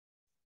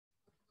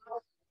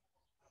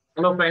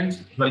Hello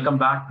friends, welcome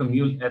back to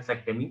Mule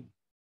Academy.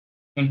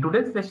 In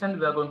today's session,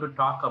 we are going to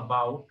talk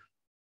about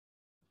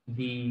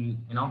the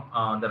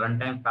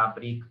runtime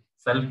fabric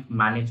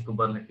self-managed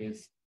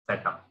Kubernetes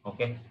setup.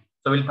 Okay,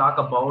 so we'll talk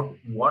about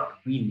what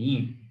we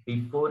need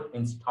before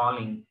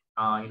installing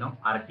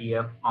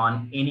RTF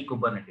on any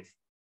Kubernetes.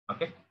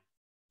 Okay,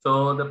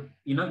 so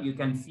you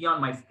can see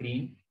on my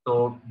screen.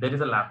 So there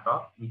is a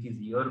laptop which is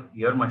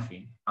your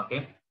machine.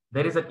 Okay,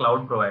 there is a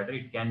cloud provider.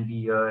 It can be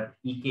your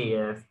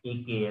EKS,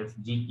 AKS,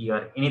 GKE,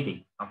 or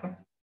anything. Okay.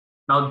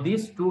 Now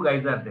these two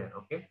guys are there.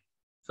 Okay.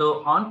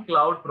 So on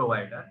cloud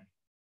provider,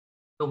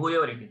 so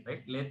whoever it is,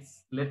 right?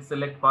 Let's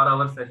select for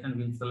our session.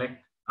 We'll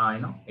select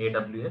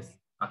AWS.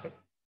 Okay.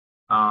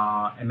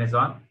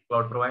 Amazon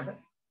cloud provider,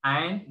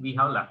 and we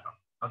have laptop.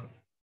 Okay.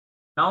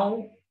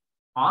 Now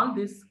on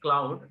this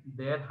cloud,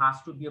 there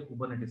has to be a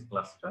Kubernetes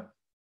cluster,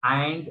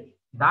 and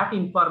that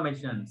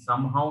information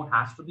somehow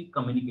has to be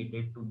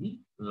communicated to the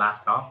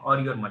laptop or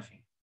your machine,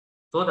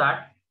 so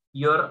that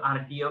your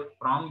RTF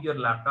from your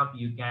laptop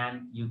you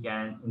can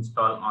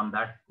install on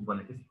that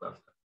Kubernetes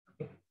cluster.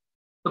 Okay.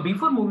 So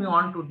before moving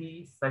on to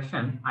the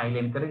session, I'll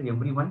encourage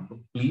everyone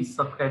to please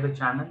subscribe the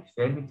channel,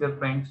 share with your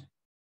friends,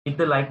 hit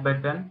the like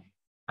button,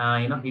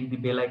 hit the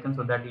bell icon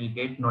so that you'll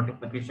get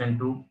notification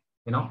to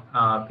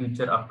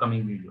future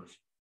upcoming videos.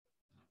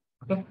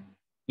 Okay.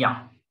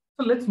 Yeah.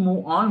 So let's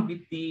move on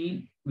with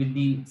the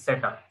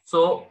setup.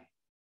 So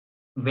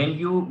when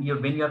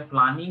you're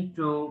planning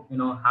to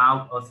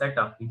have a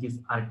setup which is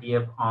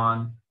RTF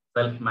on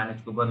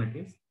self-managed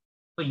Kubernetes,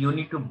 so you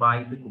need to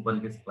buy the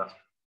Kubernetes cluster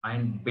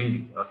and build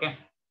it. Okay.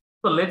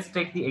 So let's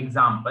take the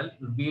example.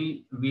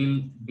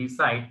 We'll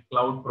decide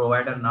cloud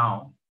provider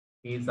now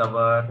is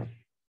our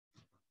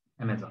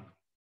Amazon.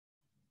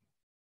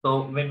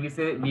 So when we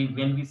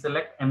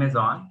select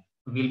Amazon,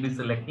 we'll be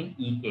selecting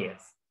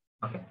EKS.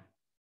 Okay.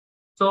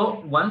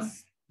 So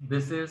once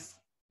this is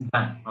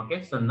done,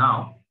 okay, so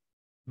now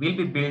we'll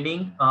be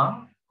building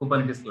a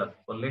Kubernetes cluster.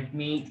 So let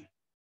me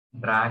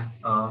drag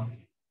so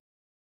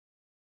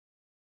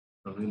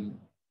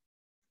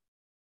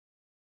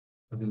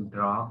we'll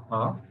draw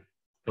a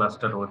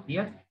cluster over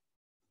here,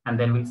 and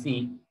then we'll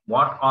see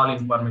what all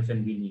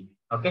information we need.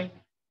 Okay.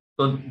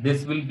 So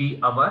this will be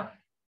our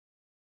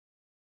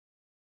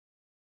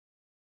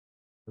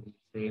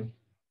say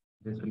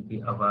this will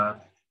be our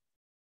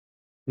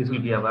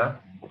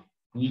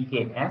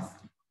EKS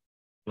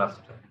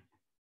cluster.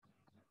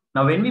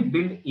 Now when we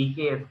build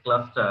EKS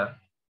cluster,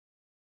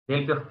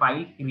 there'll be a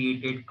file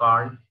created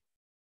called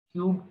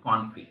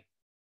kubeconfig.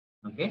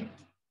 Okay.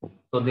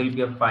 So there'll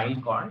be a file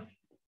called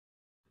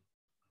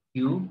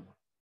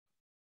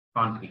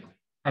kubeconfig.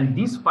 And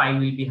this file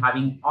will be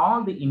having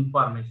all the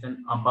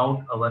information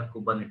about our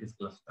Kubernetes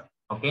cluster.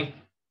 Okay.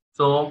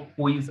 So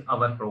who is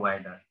our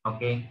provider?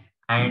 Okay.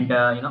 And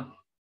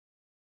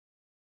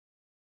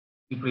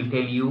it will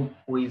tell you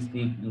who is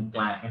the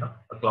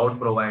a cloud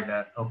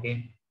provider.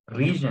 Okay.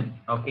 Region.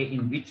 Okay.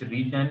 In which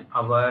region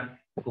our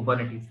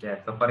Kubernetes is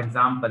there. So for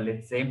example,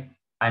 let's say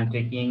I'm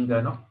taking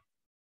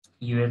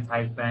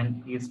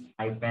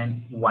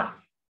US-East-1.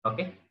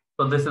 Okay.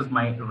 So this is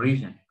my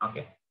region.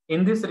 Okay.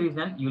 In this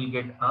region, you will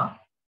get a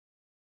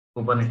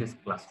Kubernetes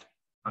cluster.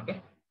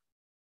 Okay.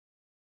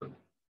 So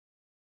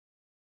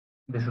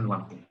this is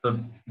one thing. So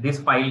this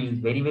file is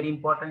very, very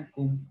important.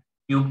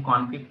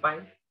 Kubeconfig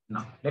file.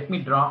 Now let me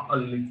draw a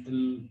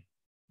little.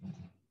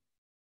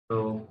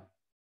 So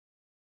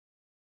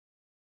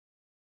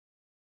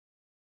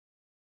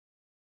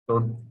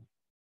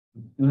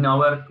in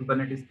our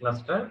Kubernetes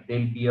cluster, there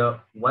will be a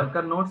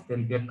worker nodes, there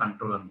will be a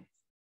controller nodes.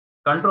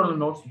 Controller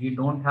nodes, we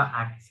don't have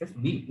access.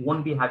 We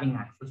won't be having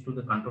access to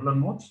the controller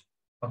nodes.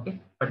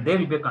 Okay, but there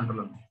will be a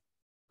controller node.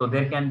 So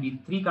there can be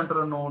 3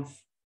 controller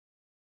nodes,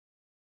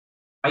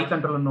 5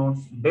 controller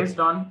nodes based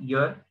on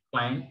your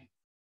client.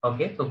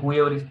 Okay, so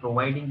whoever is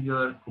providing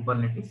your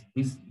Kubernetes,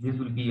 this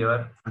will be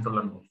your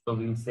controller node. So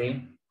we will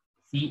say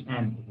C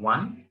and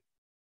 1.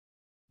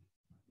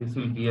 This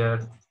will be your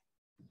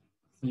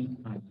C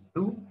and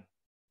 2.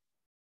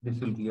 This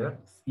will be your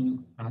C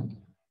and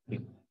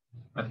 3.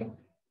 Okay,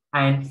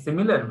 and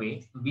similar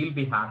way, we'll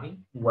be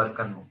having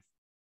worker nodes.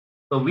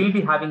 So we'll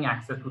be having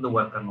access to the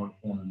worker node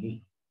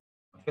only.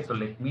 Okay, so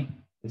this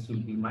will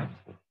be my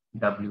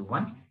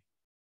W1.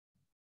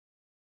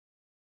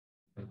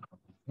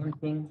 Same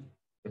thing,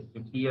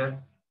 just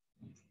here,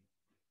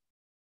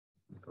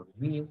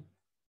 view,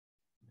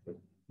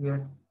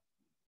 here.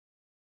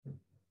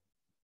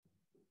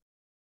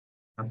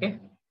 Okay,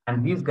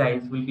 and these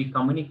guys will be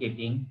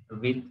communicating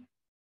with,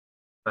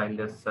 so I'll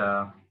just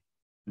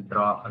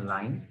draw a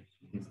line.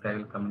 This guy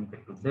will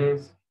communicate to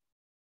this.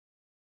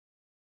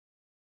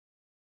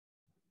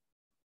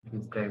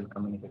 This guy will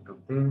communicate to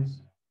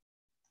this.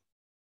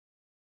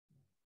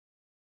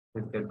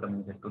 This guy will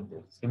communicate to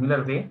this.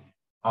 Similar way,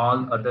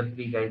 all other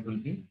 3 guys will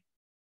be,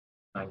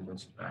 I'll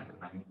just drag a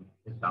line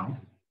this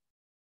down.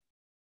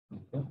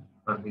 Okay,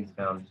 for this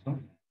guy also.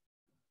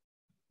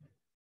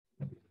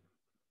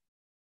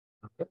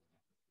 Okay,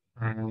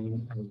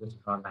 and I'll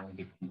just draw a line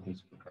between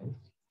these 2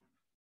 guys.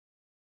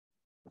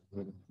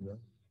 Very clear.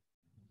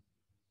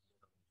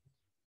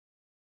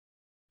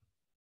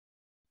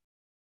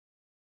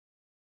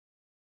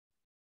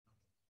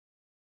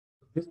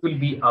 this will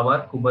be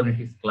our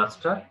Kubernetes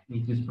cluster,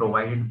 which is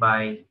provided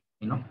by,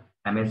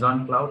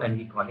 Amazon Cloud, and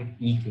we call it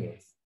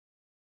EKS.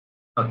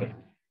 Okay.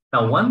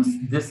 Now, once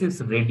this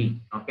is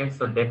ready, okay,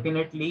 so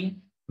definitely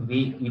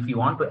if you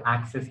want to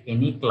access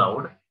any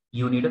cloud,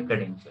 you need a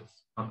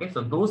credentials. Okay,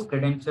 so those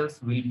credentials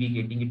will be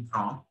getting it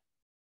from.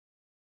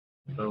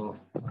 So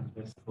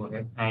just go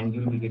ahead and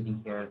you'll be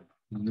getting here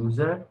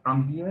user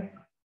from here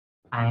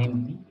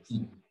and the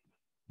key.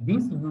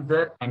 This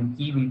user and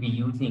key will be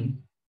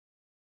using.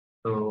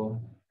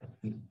 So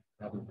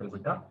that will put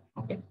it up.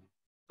 Okay.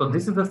 So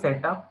this is the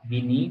setup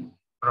we need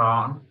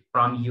from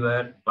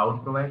your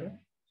cloud provider.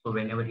 So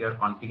whenever you are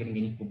configuring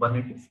any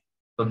Kubernetes,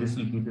 so this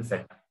will be the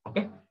setup.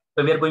 Okay.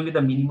 So we are going with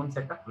the minimum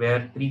setup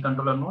where 3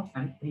 controller nodes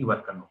and 3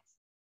 worker nodes.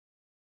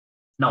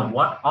 Now,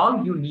 what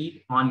all you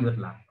need on your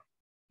laptop?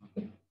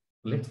 Okay.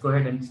 Let's go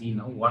ahead and see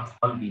now what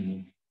all we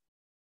need.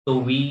 So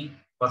we,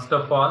 first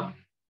of all,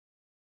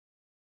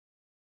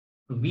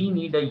 we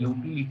need a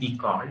utility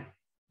called,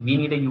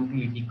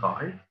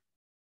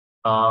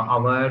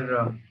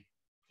 our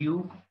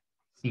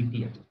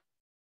kubectl.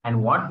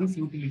 And what this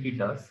utility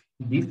does,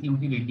 this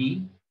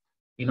utility,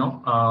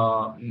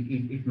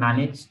 it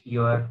manages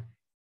your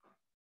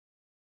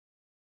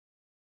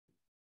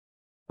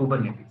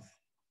Kubernetes.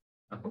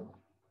 Okay.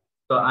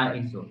 So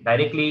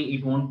directly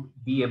it won't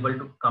be able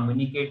to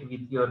communicate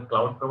with your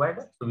cloud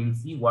provider. So we'll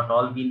see what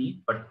all we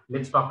need, but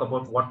let's talk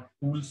about what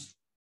tools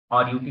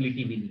or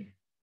utility we need.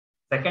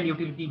 Second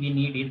utility we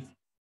need is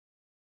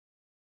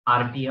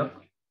RTF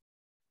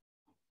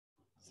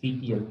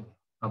CTL.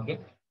 Okay.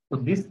 So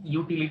this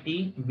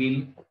utility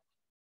will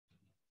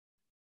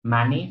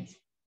manage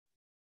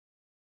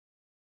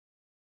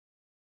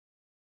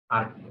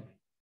RTF.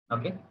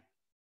 Okay.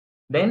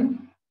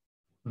 Then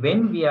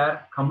when we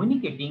are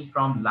communicating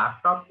from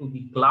laptop to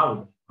the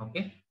cloud,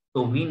 okay,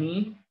 so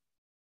we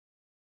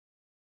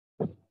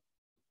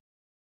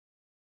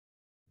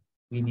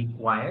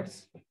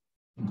requires,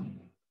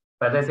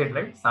 as I said,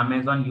 right,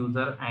 Amazon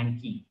user and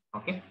key.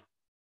 Okay,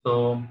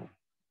 so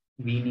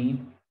we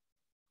need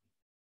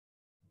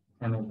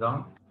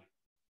Amazon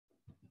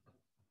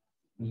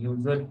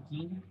user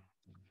key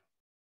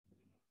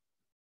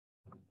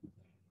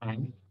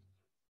and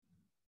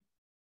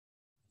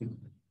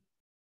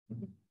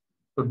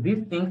so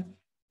these things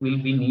will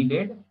be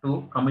needed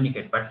to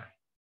communicate, but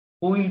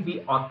who will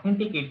be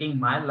authenticating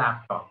my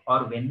laptop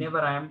or whenever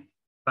I am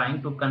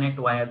trying to connect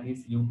via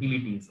these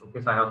utilities?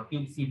 Okay, so I have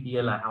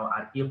kubectl, I have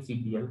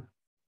RTFCTL.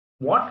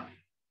 What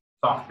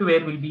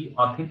software will be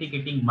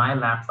authenticating my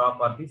laptop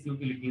or these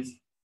utilities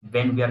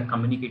when we are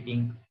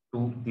communicating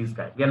to this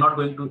guy? We are not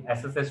going to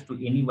SSH to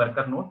any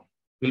worker node.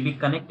 We'll be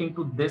connecting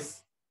to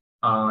this,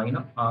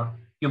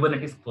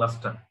 Kubernetes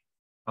cluster.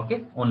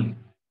 Okay, only.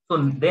 So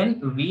then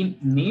we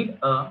need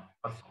a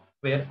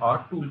software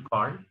or tool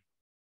called,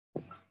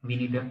 we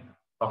need a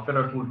software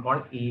or tool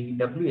called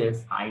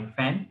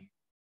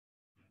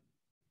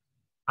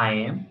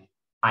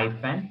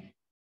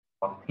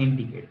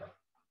AWS-IAM-authenticator.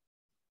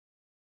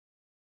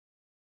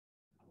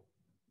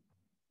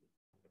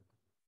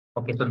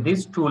 Okay, so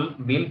this tool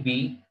will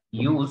be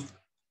used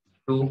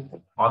to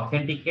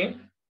authenticate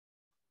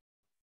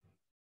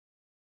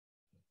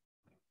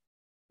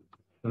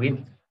with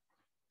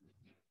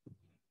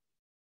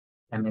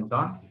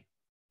Amazon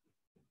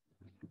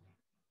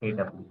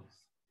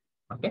AWS.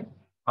 Okay,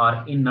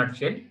 or in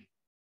nutshell,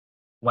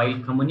 while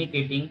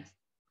communicating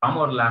from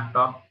our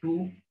laptop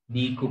to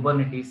the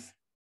Kubernetes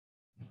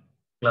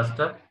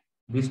cluster,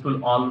 this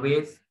will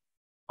always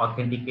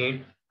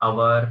authenticate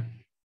our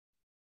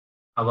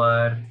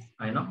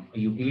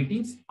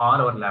utilities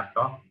or our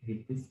laptop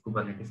with this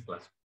Kubernetes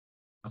cluster.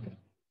 Okay,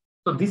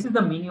 so this is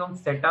the minimum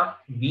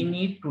setup we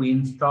need to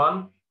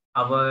install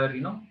our,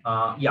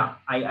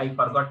 I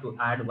forgot to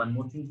add one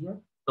more thing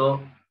here. So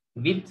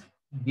with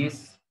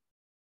this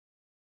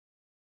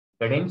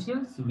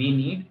credentials, we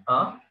need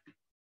a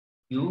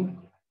kube,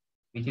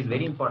 which is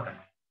very important,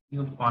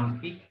 kube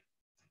config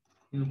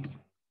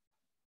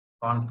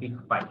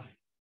file.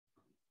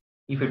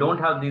 If you don't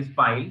have this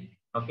file,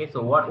 okay,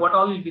 so what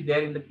all will be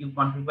there in the kube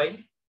config file?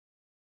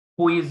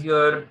 Who is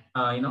your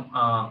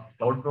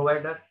cloud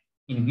provider?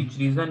 In which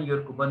region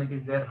your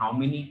Kubernetes is there? How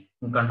many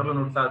controller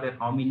nodes are there?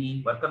 How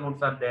many worker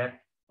nodes are there?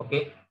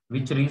 Okay,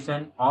 which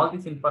region? All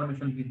this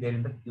information will be there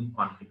in the kube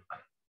config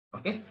file.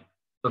 Okay,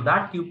 so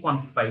that kube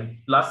config file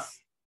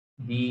plus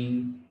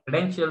the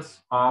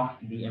credentials of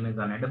the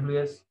Amazon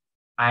AWS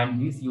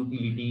and this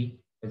utility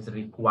is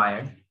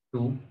required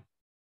to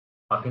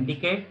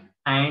authenticate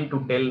and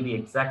to tell the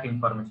exact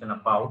information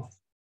about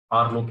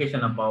or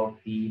location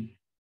about the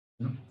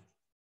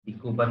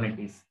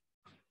Kubernetes.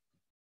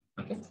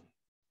 Okay,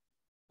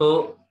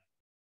 so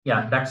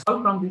yeah, that's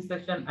all from this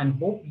session and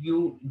hope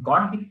you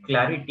got the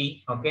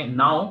clarity. Okay,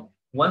 now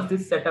once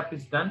this setup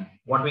is done,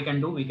 what we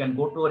can do, we can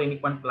go to our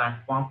Anypoint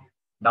platform,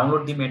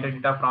 download the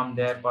metadata from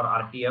there for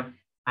RTF,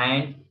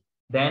 and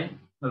then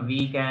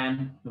we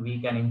can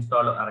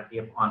install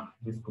RTF on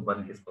this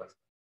Kubernetes cluster.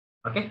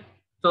 Okay,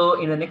 so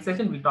in the next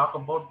session we talk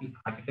about the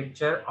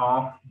architecture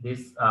of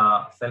this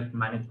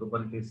self-managed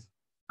Kubernetes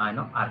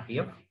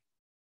RTF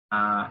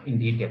in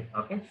detail.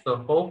 Okay, so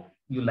hope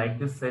you like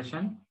this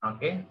session.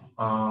 Okay,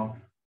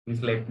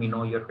 please let me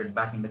know your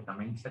feedback in the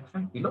comment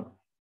section below.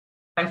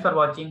 Thanks for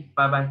watching.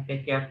 Bye bye.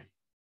 Take care.